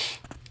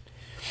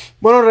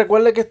Bueno,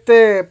 recuerde que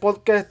este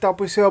podcast está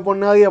auspiciado por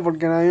nadie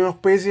porque nadie me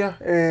auspicia.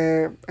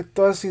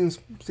 Esto es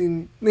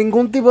sin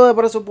ningún tipo de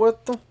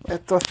presupuesto.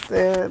 Esto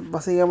es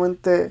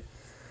básicamente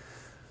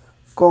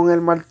con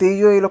el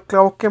martillo y los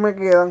clavos que me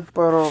quedan,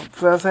 pero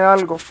se hace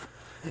algo.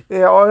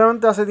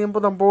 Obviamente hace tiempo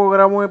tampoco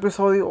grabo un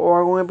episodio o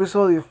hago un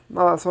episodio.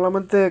 Nada,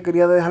 solamente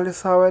quería dejarles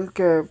saber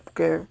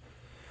que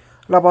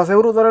la pasé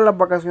brutal en las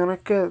vacaciones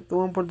que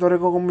tuve en Puerto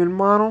Rico con mi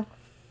hermano.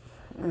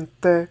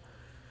 Este,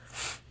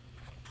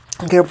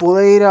 que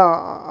pude ir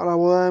a la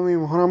boda de mi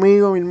mejor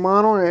amigo, mi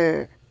hermano,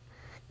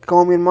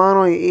 con mi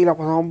hermano y la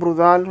pasamos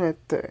brutal.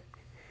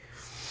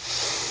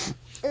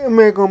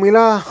 Me comí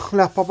las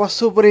papas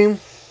Supreme,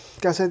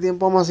 que hace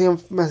tiempo me hacían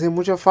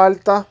mucha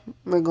falta.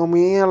 Me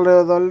comí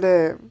alrededor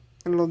de,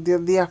 en los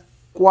 10 días,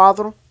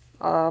 4.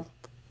 Ah,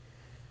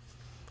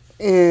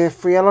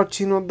 fui a los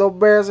chinos 2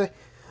 veces.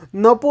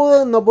 No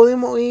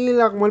pudimos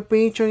ir a comer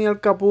pincho, ni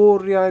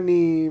alcapurria,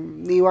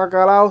 ni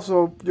bacalao.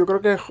 Yo creo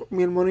que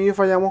mi hermano y yo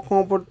fallamos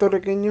como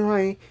puertorriqueños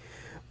ahí.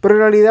 Pero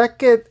en realidad es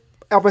que,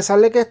 a pesar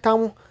de que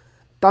estamos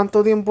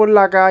tanto tiempo en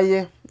la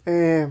calle,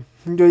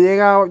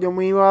 yo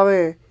me iba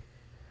de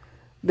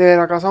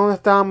la casa donde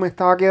estaba, me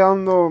estaba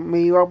quedando, me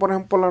iba por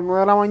ejemplo a las 9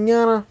 de la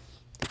mañana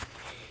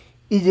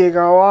y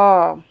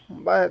llegaba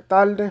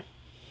tarde.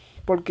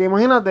 Porque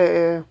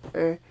imagínate,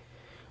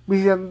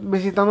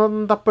 visitando a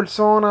tantas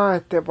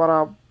personas,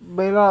 para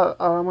ver a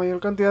la mayor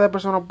cantidad de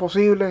personas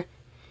posible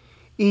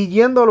y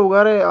yendo a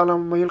lugares, a la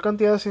mayor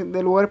cantidad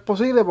de lugares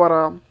posible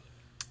para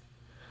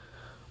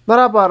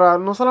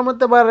no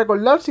solamente para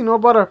recordar,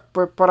 sino para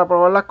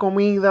probar las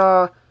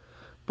comidas,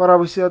 para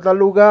visitar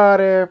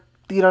lugares,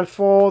 tirar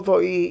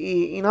fotos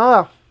y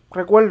nada,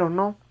 recuerdos,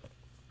 ¿no?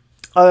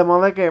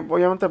 Además de que,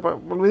 obviamente, pues,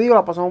 volví y digo,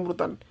 la pasamos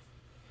brutal.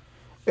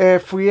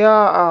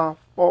 Fuimos,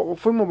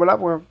 ¿verdad?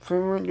 Pues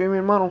yo y mi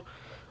hermano,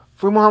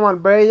 fuimos a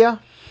Marbella,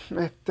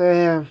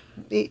 este,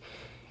 y,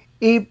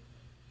 y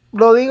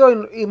lo digo,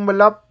 y en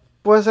verdad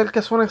puede ser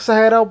que suene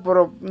exagerado,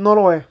 pero no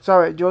lo es,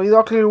 ¿sabes? Yo he ido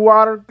a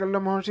Clearwater, que es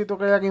el mejor sitio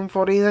que hay aquí en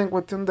Florida en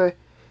cuestión de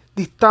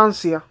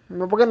distancia.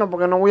 No, porque no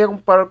voy a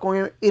comparar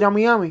con ir a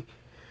Miami.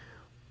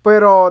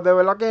 Pero de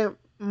verdad que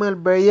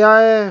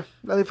Marbella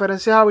la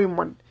diferencia es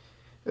abismal.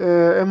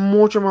 Es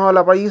mucho mejor.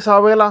 La playa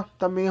Isabela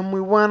también es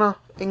muy buena.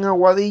 En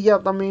Aguadilla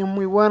también es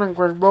muy buena. En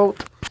Crash Boat.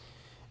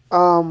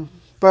 Um,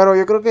 pero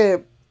yo creo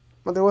que,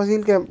 me atrevo a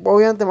decir que,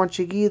 obviamente más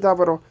chiquita,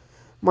 pero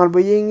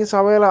Marbella y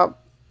Isabela,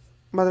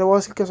 me atrevo a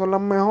decir que son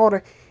las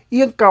mejores.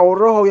 Y en Cabo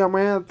Rojo,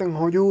 obviamente, en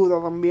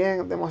Joyuda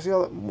también,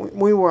 demasiado, muy,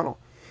 muy bueno.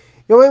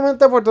 Y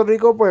obviamente Puerto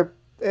Rico, pues,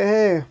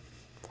 es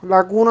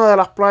la cuna de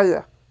las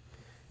playas.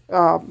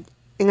 ah,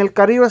 en el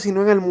Caribe,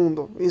 sino en el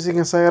mundo, y sin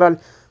exagerar.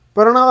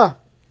 Pero nada,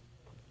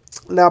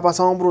 le ha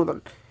pasado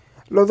brutal.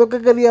 Lo otro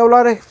que quería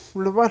hablar es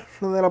lo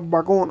de las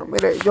vacunas.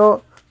 Mire,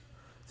 yo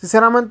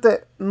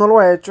sinceramente no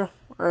lo he hecho.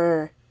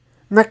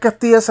 No es que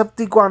estoy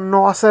escéptico a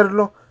no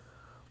hacerlo,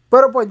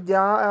 pero pues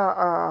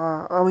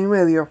ya a mí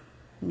me dio.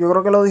 Yo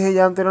creo que lo dije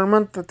ya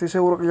anteriormente, estoy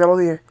seguro que ya lo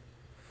dije.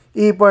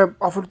 Y pues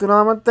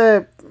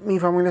afortunadamente mi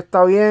familia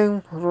está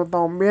bien, nosotros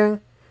estamos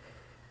bien.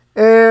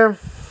 Eh,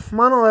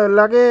 Mano, de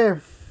verdad que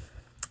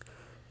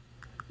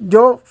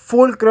yo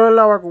full creo en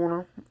la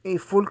vacuna y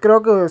full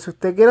creo que si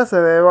usted quiere se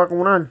debe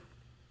vacunar.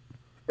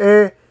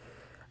 Eh,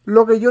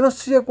 lo que yo no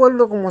estoy de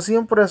acuerdo, como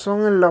siempre,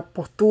 son en las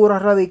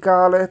posturas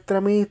radicales,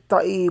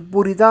 extremistas y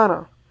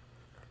puritanas.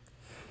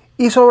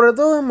 Y sobre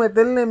todo en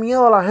meterle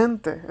miedo a la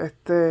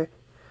gente.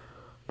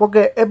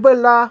 Porque es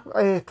verdad,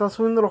 están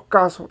subiendo los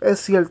casos, es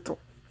cierto.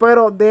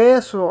 Pero de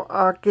eso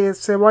a que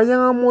se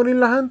vayan a morir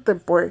la gente,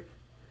 pues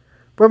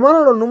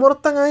bueno, los números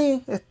están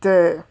ahí.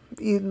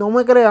 Y no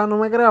me crea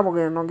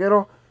porque no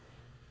quiero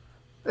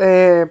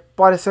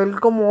parecer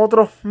como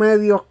otros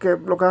medios que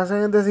lo que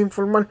hacen es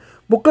desinformar.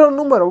 Busca los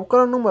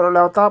números.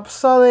 La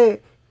tasa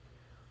de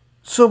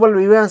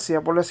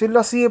supervivencia, por decirlo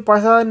así,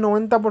 pasa del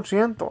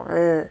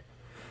 90%.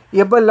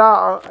 Y es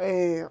verdad,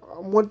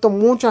 ha muerto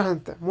mucha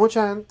gente,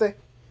 mucha gente.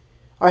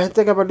 Hay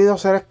gente que ha perdido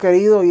seres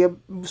queridos y es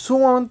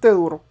sumamente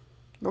duro.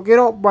 No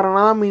quiero para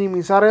nada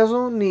minimizar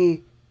eso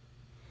ni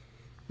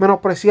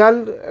menospreciar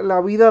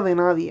la vida de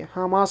nadie,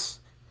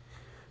 jamás.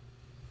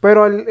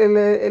 Pero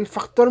el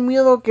factor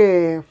miedo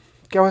que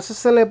a veces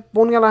se le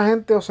pone a la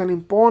gente o se le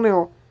impone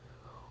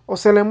o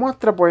se le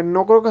muestra, pues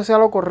no creo que sea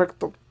lo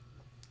correcto.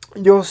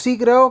 Yo sí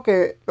creo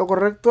que lo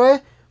correcto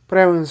es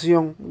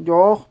prevención.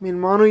 Mi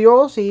hermano y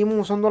yo seguimos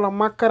usando las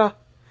máscaras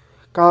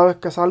cada vez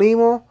que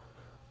salimos.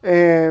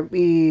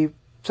 Y,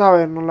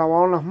 ¿sabes? Nos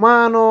lavamos las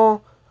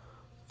manos.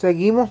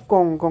 Seguimos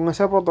con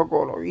ese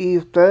protocolo. Y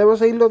usted debe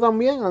seguirlo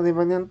también,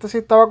 independiente si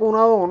está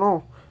vacunado o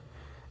no.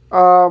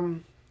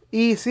 Am,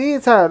 y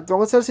sí, ¿sabes?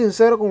 Tengo que ser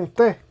sincero con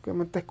usted, que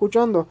me está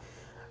escuchando.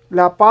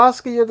 La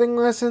paz que yo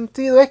tengo en ese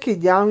sentido es que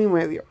ya a mi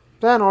medio.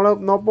 O sea,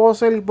 no puedo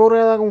ser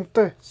hipócrita con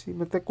usted. Si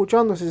me está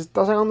escuchando, si se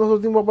está sacando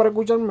su tiempo para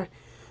escucharme,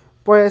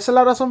 pues esa es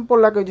la razón por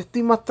la que yo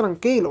estoy más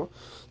tranquilo. O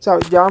sea,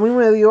 ya a mí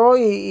me dio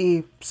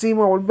y si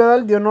me vuelve a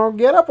dar, Dios no lo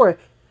quiera, pues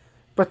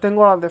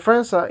tengo las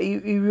defensas. Y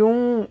vi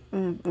un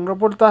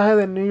reportaje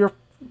del New York,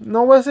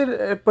 no voy a decir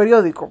el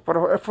periódico,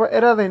 pero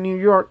era de New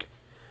York.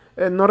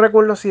 No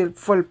recuerdo si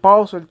fue el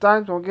Pulse o el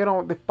Times, no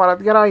quiero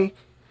disparatear ahí.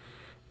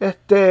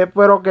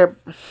 Pero que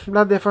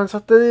las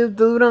defensas te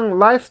duran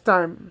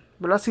lifetime,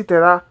 ¿verdad? Si te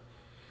da.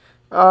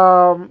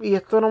 Y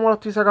esto no me lo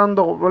estoy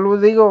sacando, vuelvo y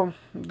digo,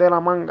 de la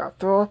manga.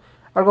 Esto es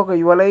algo que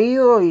yo he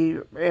leído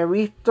y he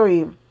visto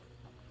y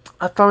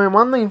hasta me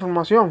mandan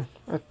información.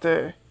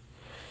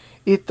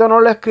 Y esto no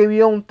lo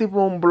escribió un tipo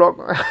de un blog,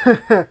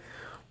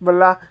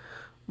 ¿verdad?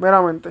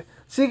 Meramente.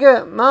 Así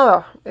que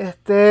nada,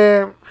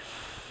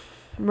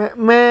 me,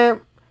 me-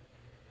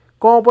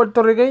 como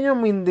puertorriqueño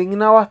me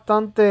indigna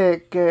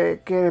bastante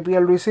que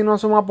Pierluisi no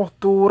asuma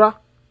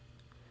postura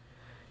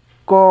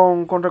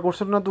con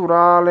recursos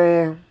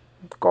naturales,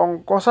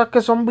 con cosas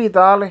que son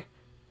vitales,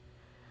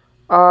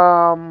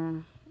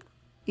 am,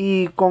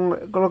 y con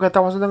lo que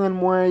estamos haciendo en el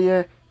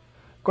muelle,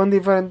 con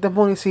diferentes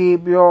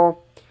municipios,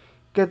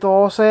 que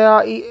todo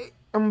sea, y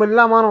en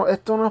verdad, mano,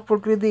 esto no es por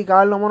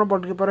criticarlo, mano,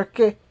 pero es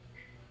que,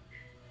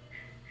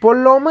 por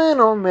lo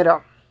menos,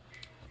 mira,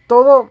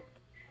 todos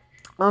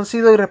han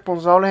sido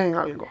irresponsables en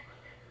algo.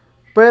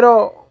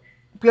 Pero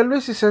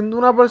Pierluisi siendo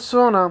una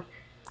persona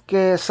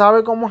que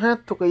sabe cómo es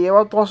esto, que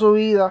lleva toda su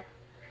vida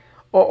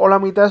o la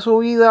mitad de su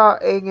vida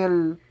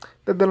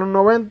desde los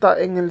 90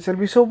 en el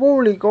servicio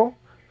público,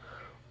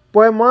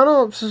 pues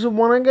hermano, se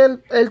supone que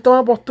él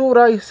toma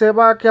postura y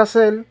sepa qué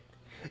hacer.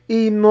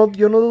 Y no,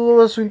 yo no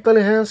dudo de su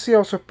inteligencia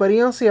o su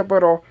experiencia,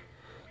 pero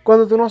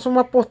cuando tú no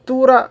asumas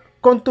postura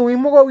con tu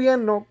mismo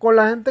gobierno, con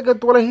la gente que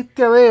tú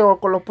elegiste a dedo,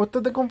 con los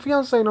puestos de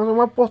confianza y no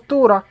asumas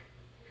postura,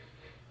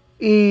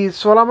 y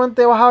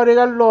solamente vas a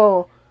agregar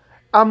lo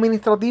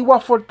administrativo a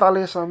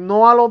Fortaleza,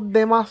 no a los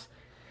demás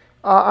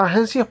a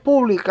agencias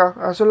públicas,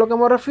 a eso es lo que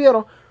me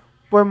refiero,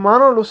 pues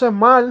mano, luces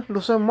mal,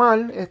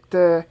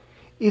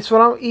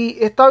 y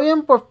está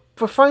bien, pues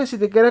fine, si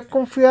te quieres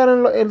confiar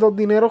en los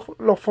dineros,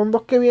 los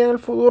fondos que vienen en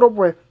el futuro,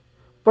 pues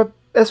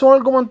es un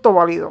argumento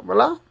válido,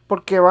 ¿verdad?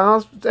 Porque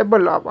es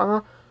verdad,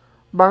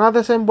 van a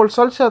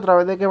desembolsarse a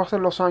través de que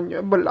pasen los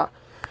años, es verdad.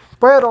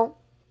 Pero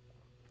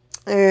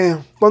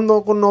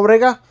cuando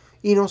bregas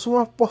y no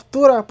sumas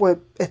postura, pues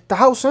estás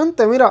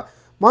ausente. Mira,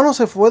 mano,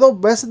 se fue 2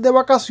 veces de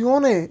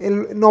vacaciones.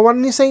 No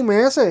van ni 6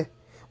 meses.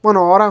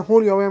 Bueno, ahora en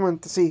julio,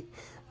 obviamente, sí.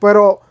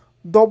 Pero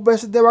 2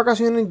 veces de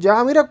vacaciones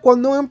ya. Mira,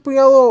 cuando un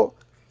empleado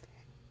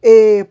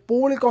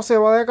público se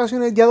va de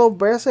vacaciones ya 2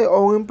 veces,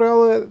 o un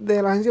empleado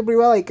de la agencia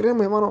privada, y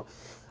créeme, mano,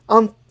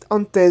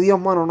 ante Dios,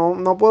 mano,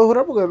 no puedo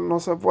jurar porque no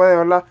se puede,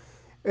 ¿verdad?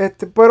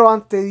 Pero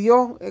ante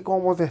Dios,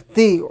 como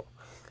testigo.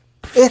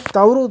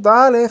 Está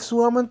brutal, es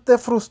sumamente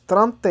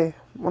frustrante.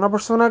 Una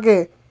persona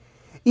que...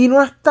 Y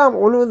no está,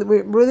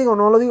 digo,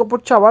 no lo digo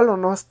por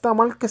chaval, no está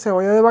mal que se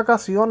vaya de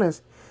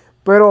vacaciones.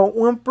 Pero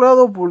un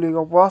empleado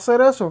público puede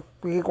hacer eso.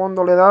 Y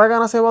cuando le da la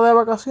gana se va de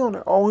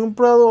vacaciones. O un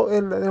empleado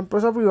de la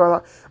empresa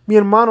privada. Mi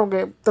hermano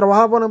que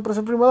trabaja por una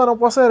empresa privada no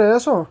puede hacer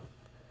eso.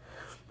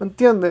 ¿Me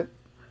entiendes?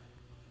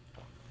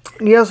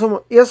 Y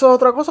eso es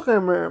otra cosa que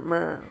me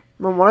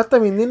molesta,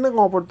 me indigna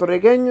como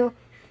puertorriqueño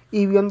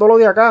y viéndolo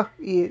de acá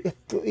y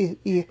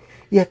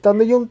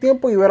estando yo un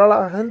tiempo y ver a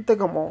la gente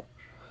como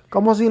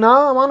si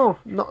nada, mano.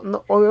 No,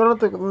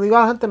 obviamente, cuando digo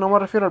a la gente no me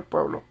refiero al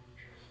pueblo.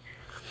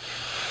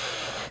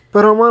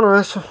 Pero, mano,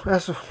 eso.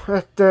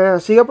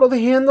 Sigue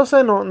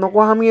protegiéndose, no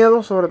coja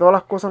miedo, sobre todas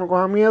las cosas, no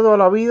coja miedo a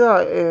la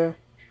vida.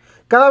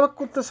 Cada vez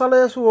que usted sale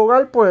de su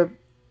hogar, pues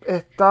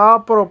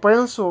está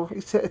propenso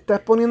y se está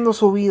exponiendo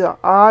su vida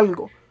a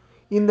algo,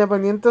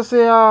 independiente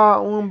sea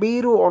un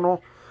virus o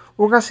no,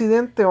 un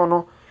accidente o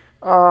no.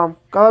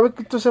 Cada vez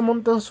que usted se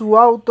monta en su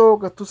auto,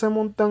 que usted se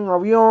monta en un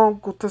avión,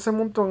 que usted se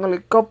monta en un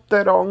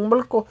helicóptero o en un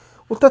barco,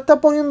 usted está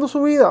poniendo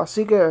su vida.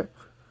 Así que,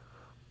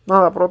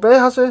 nada,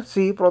 protéjase,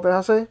 sí,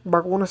 protéjase,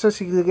 vacúnese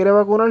si se quiere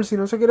vacunar, si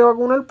no se quiere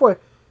vacunar, pues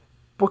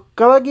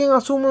cada quien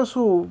asume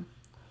su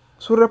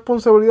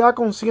responsabilidad a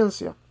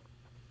conciencia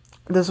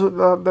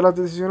de las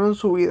decisiones en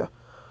su vida.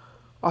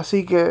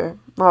 Así que,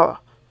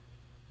 nada.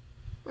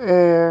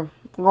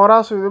 Un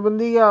abrazo y Dios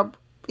bendiga.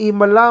 Y en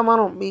verdad,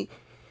 mano, mi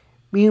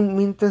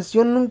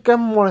intención nunca es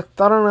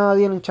molestar a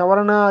nadie, ni chavar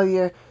a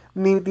nadie,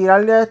 ni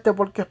tirarle a este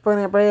porque es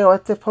PNP o a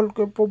este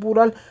porque es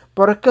popular.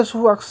 Pero es que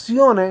sus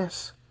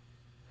acciones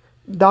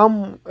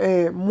dan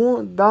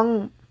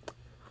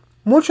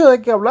mucho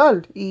de qué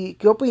hablar y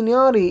qué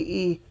opinar.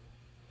 Y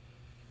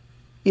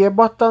es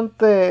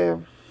bastante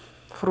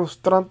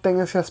frustrante en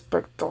ese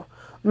aspecto.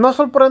 No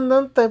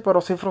sorprendente,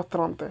 pero sí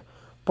frustrante.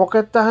 Porque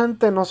esta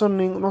gente no son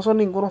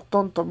ningunos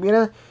tontos.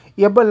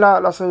 Y es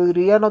verdad, la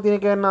sabiduría no tiene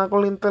que ver nada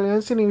con la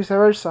inteligencia ni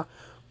viceversa.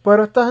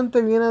 Pero esta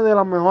gente viene de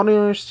las mejores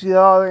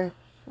universidades,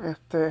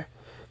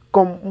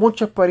 con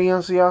mucha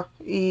experiencia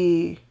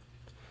y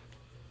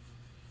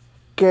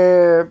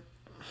que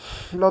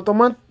lo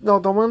toman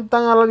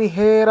tan a la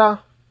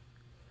ligera.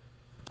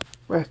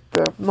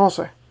 No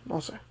sé.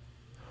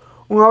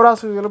 Un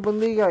abrazo y Dios los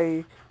bendiga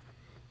y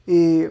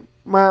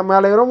me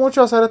alegró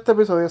mucho hacer este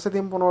episodio. Hace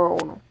tiempo no veo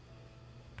uno.